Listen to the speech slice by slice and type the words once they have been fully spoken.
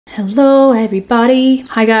Hello everybody.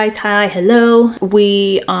 Hi guys, hi, hello.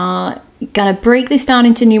 We are gonna break this down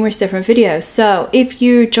into numerous different videos. So if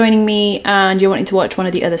you're joining me and you're wanting to watch one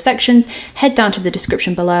of the other sections, head down to the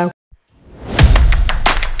description below.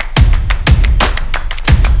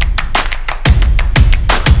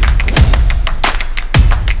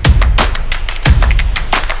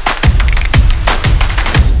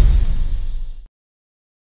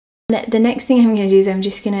 The next thing I'm going to do is I'm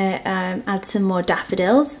just going to add some more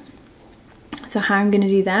daffodils. So how I'm going to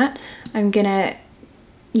do that, I'm going to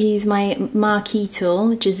use my marquee tool,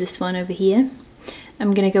 which is this one over here.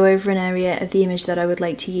 I'm going to go over an area of the image that I would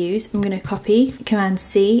like to use. I'm going to copy Command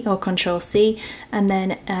C or Control C and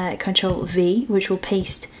then Control V, which will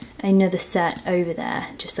paste another set over there,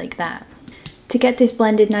 just like that. To get this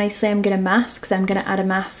blended nicely, I'm going to mask, so I'm going to add a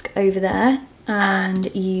mask over there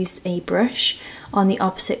and use a brush on the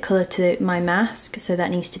opposite colour to my mask, so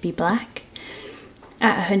that needs to be black.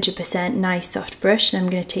 At 100%, nice soft brush, and I'm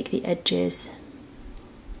going to take the edges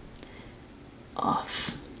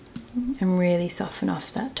off and really soften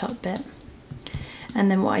off that top bit.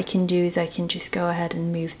 And then what I can do is I can just go ahead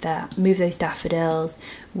and move those daffodils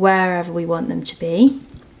wherever we want them to be.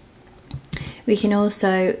 We can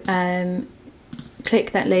also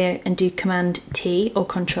click that layer and do Command T or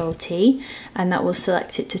Control T, and that will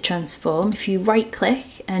select it to transform. If you right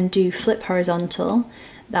click and do flip horizontal,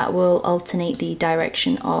 that will alternate the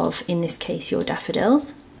direction of, in this case, your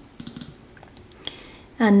daffodils.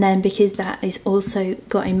 And then because that is also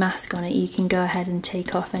got a mask on it, you can go ahead and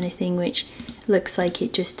take off anything which looks like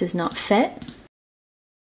it just does not fit.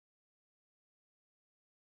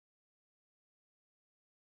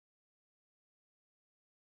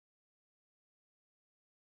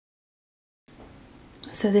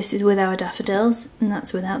 So this is with our daffodils, and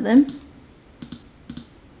that's without them.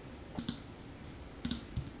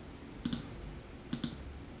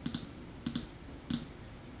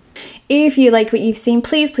 If you like what you've seen,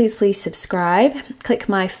 please subscribe. Click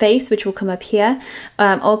my face, which will come up here,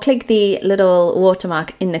 or click the little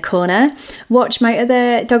watermark in the corner. Watch my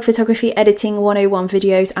other dog photography editing 101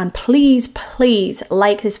 videos, and please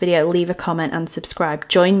like this video, leave a comment and subscribe.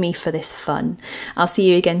 Join me for this fun. I'll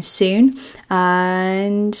see you again soon,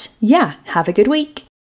 and yeah, have a good week.